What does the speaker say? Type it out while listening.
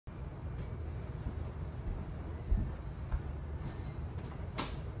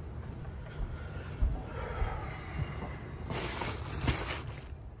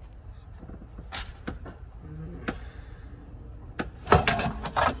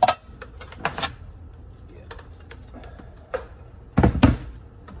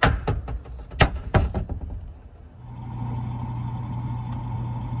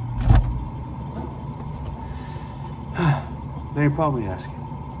Then you're probably asking,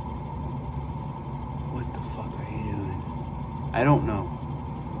 what the fuck are you doing? I don't know,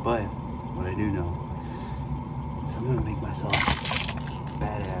 but what I do know is I'm gonna make myself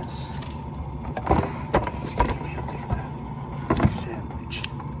badass. It's gonna be a big sandwich.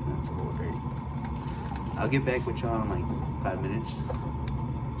 That's a little dirty. I'll get back with y'all in like 5 minutes.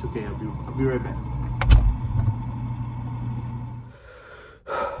 It's okay, I'll be right back.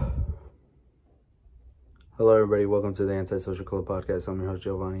 Hello everybody, welcome to the Antisocial Club Podcast. I'm your host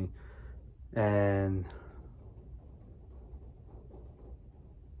Giovanni, and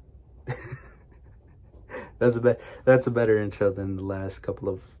that's a better intro than the last couple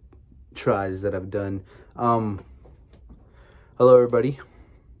of tries that I've done. Hello everybody,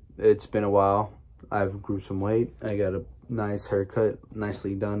 it's been a while. I've grew some weight. I got a nice haircut,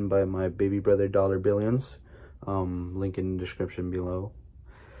 nicely done by my baby brother Dollar Billions. Link in the description below.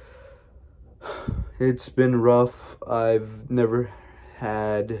 It's been rough. I don't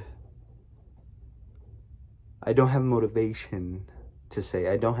have motivation to say.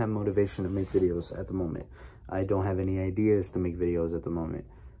 I don't have motivation to make videos at the moment. I don't have any ideas to make videos at the moment.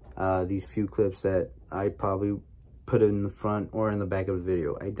 These few clips that I probably put in the front or in the back of the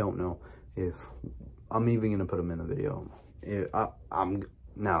video, I don't know if I'm even gonna put them in the video.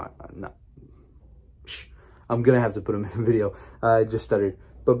 I'm gonna have to put them in the video. I just stuttered.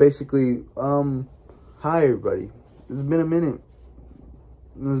 But basically, hi everybody. It's been a minute.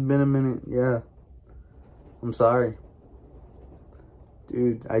 Yeah. I'm sorry.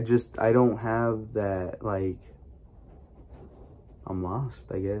 Dude, I don't have that, like, I'm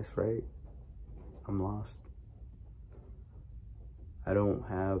lost, I guess, right? I'm lost. I don't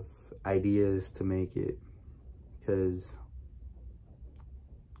have ideas to make it because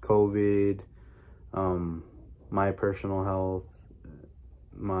COVID, my personal health,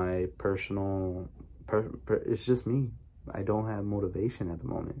 my personal it's just me. I don't have motivation at the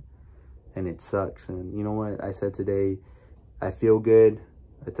moment, and it sucks. And you know what I said today? I feel good.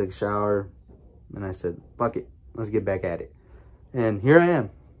 I took a shower and I said, fuck it, let's get back at it. And here I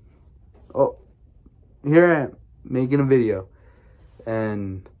am. Here I am making a video.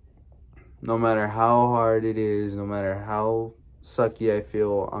 And no matter how hard it is, no matter how sucky I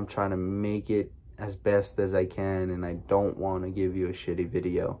feel, I'm trying to make it as best as I can, and I don't want to give you a shitty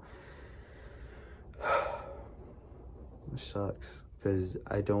video. It sucks because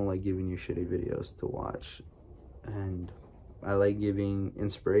I don't like giving you shitty videos to watch, and I like giving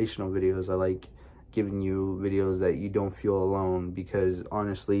inspirational videos. I like giving you videos that you don't feel alone, because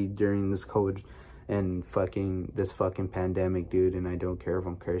honestly, during this COVID and this fucking pandemic, dude, and I don't care if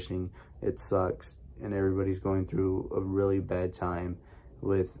I'm cursing, it sucks, and everybody's going through a really bad time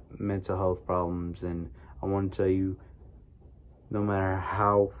with mental health problems. And I want to tell you, no matter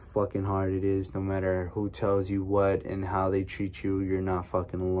how fucking hard it is, no matter who tells you what and how they treat you, you're not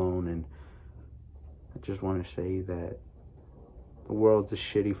fucking alone. And I just want to say that the world's a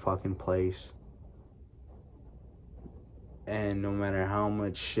shitty fucking place, and no matter how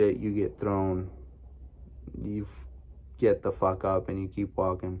much shit you get thrown, you get the fuck up and you keep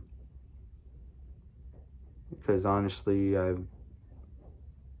walking. Because honestly, I've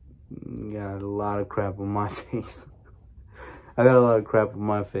got a lot of crap on my face. I got a lot of crap on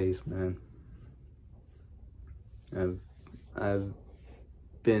my face, man. I've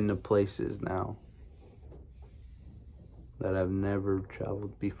been to places now that I've never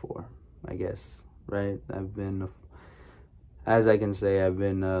traveled before, I guess, right? I've been, as I can say, I've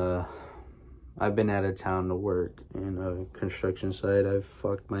been out of town to work in a construction site. I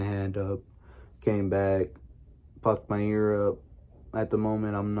fucked my hand up, came back, fucked my ear up. At the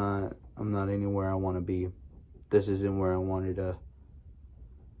moment, I'm not anywhere I want to be. This isn't where I wanted to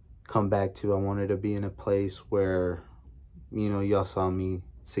come back to. I wanted to be in a place where, you know, y'all saw me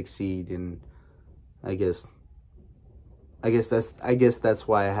succeed, and I guess that's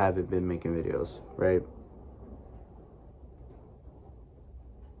why I haven't been making videos, right?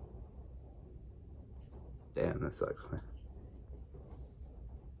 Damn, that sucks, man.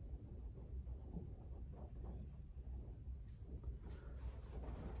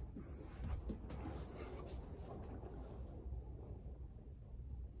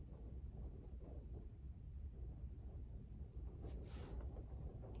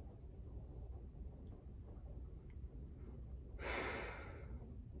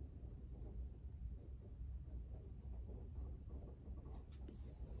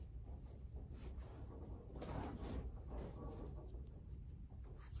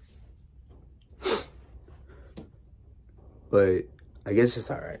 But I guess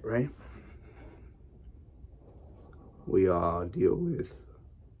it's all right, right? We all deal with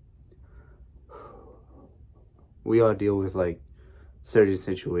like certain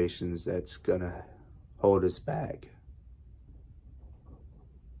situations that's gonna hold us back.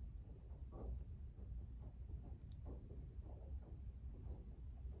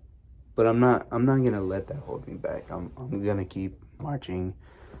 But I'm not gonna let that hold me back. I'm gonna keep marching,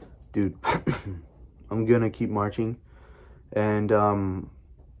 dude. I'm gonna keep marching, and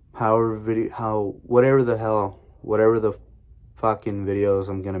whatever the fucking videos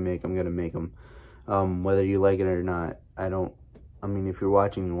I'm gonna make them. Whether you like it or not, I mean, if you're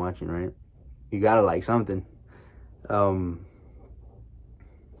watching, you're watching, right? You gotta like something. I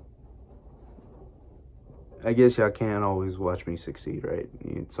guess y'all can't always watch me succeed, right?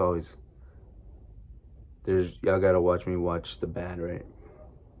 It's always, y'all gotta watch me watch the bad, right?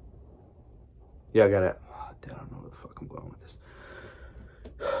 Y'all gotta, dude, I don't know where the fuck I'm going with this.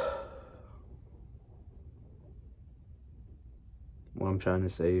 What I'm trying to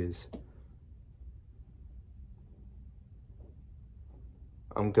say is,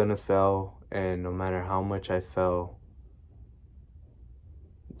 I'm gonna fail, and no matter how much I fail,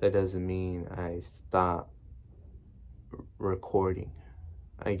 that doesn't mean I stop recording,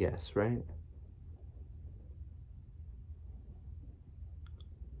 I guess, right?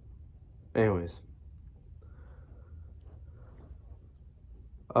 Anyways,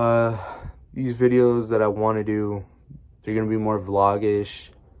 these videos that I want to do, they're gonna be more vlogish,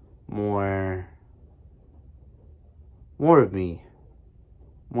 more of me.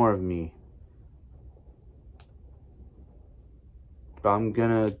 But I'm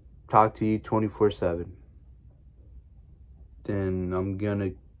gonna talk to you 24/7. Then I'm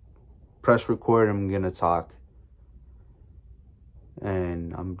gonna press record, I'm gonna talk.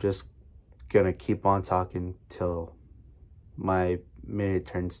 And I'm just gonna keep on talking till my minute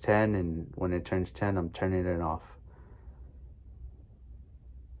turns 10, and when it turns 10, I'm turning it off.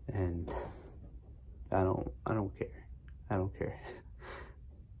 And I don't care.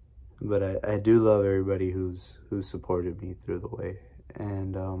 But I do love everybody who's supported me through the way.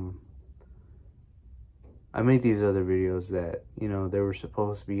 And I made these other videos that, you know, they were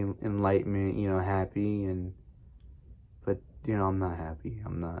supposed to be enlightenment, you know, happy, but you know, I'm not happy.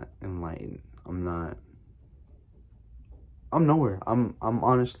 I'm not enlightened. I'm nowhere. I'm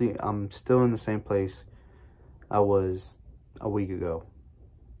honestly, I'm still in the same place I was a week ago.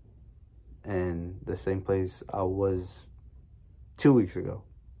 And the same place I was 2 weeks ago.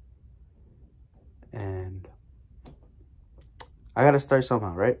 And I gotta start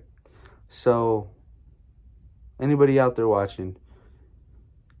somehow, right? So, anybody out there watching,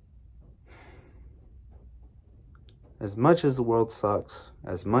 as much as the world sucks,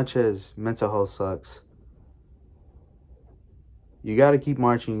 as much as mental health sucks, you gotta keep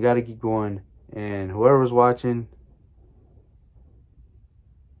marching, you gotta keep going. And whoever's watching,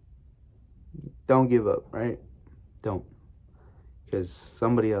 don't give up, right? Don't. Because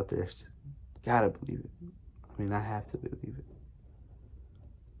somebody out there's gotta believe it. I mean, I have to believe it.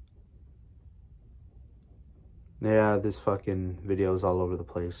 Yeah, this fucking video is all over the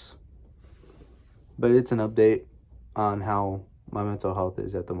place. But it's an update on how my mental health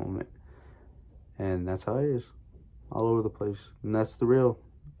is at the moment. And that's how it is. All over the place. And that's the realism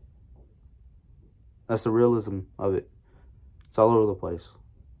of it. It's all over the place.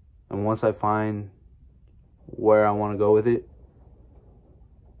 And once I find where I want to go with it,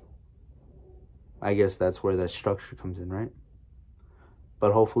 I guess that's where that structure comes in, right?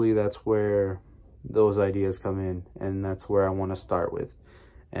 But hopefully that's where those ideas come in, and that's where I want to start with.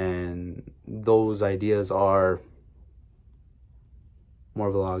 And those ideas are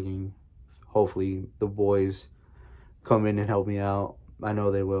more vlogging. Hopefully the boys come in and help me out. I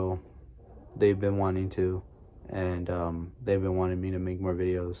know they will. They've been wanting to, and they've been wanting me to make more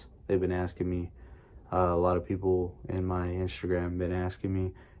videos. They've been asking me. A lot of people in my Instagram have been asking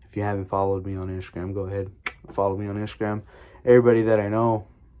me. If you haven't followed me on Instagram, go ahead, follow me on Instagram. Everybody that I know,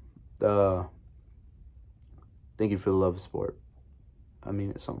 thank you for the love of sport. I mean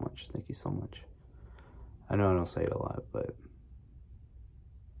it so much. Thank you so much. I know I don't say it a lot, but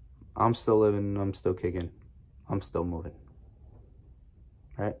I'm still living, I'm still kicking, I'm still moving.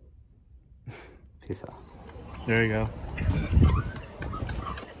 Right? Peace out. There you go.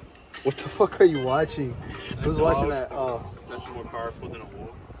 What the fuck are you watching? Who's watching that? Oh. That's more powerful than a wolf.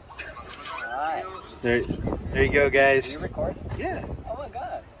 Alright. There you go, guys. Are you recording? Yeah. Oh my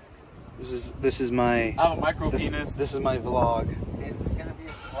god. This is my. I have a micro penis. This is my vlog. This is gonna be a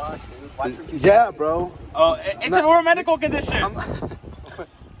vlog, dude. Watch what you Yeah, say. bro. Oh, it's a medical condition. I'm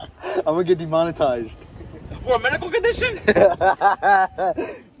gonna get demonetized. For a medical condition?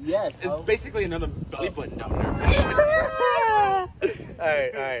 Yes. It's basically another belly button down there.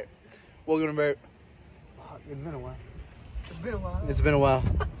 Alright. Welcome to It's been a while. It's been a while. It's been a while.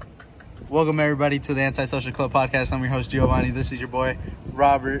 Welcome everybody to the Antisocial Club podcast. I'm your host Giovanni. This is your boy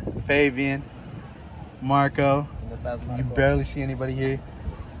Robert, Fabian, Marco. You barely see anybody here.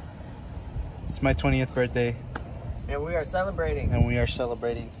 It's my 20th birthday, And we are celebrating.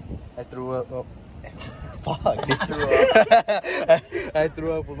 I threw up. Oh, fuck! I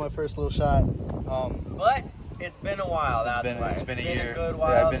threw up with my first little shot. But it's been a while. That's why. It's been a year. A good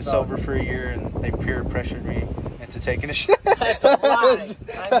while, Yeah, I've been sober for a year, and they peer pressured me into taking a shot. That's a lie.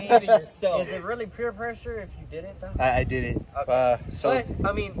 I mean, is it really peer pressure if you did it though? I did it. Okay. So But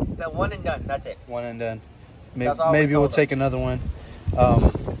I mean, the one and done. That's it. one and done. That's all we Maybe we'll told take another one.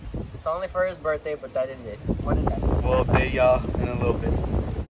 It's only for his birthday, but that is it. One and done. We'll update y'all in a little bit.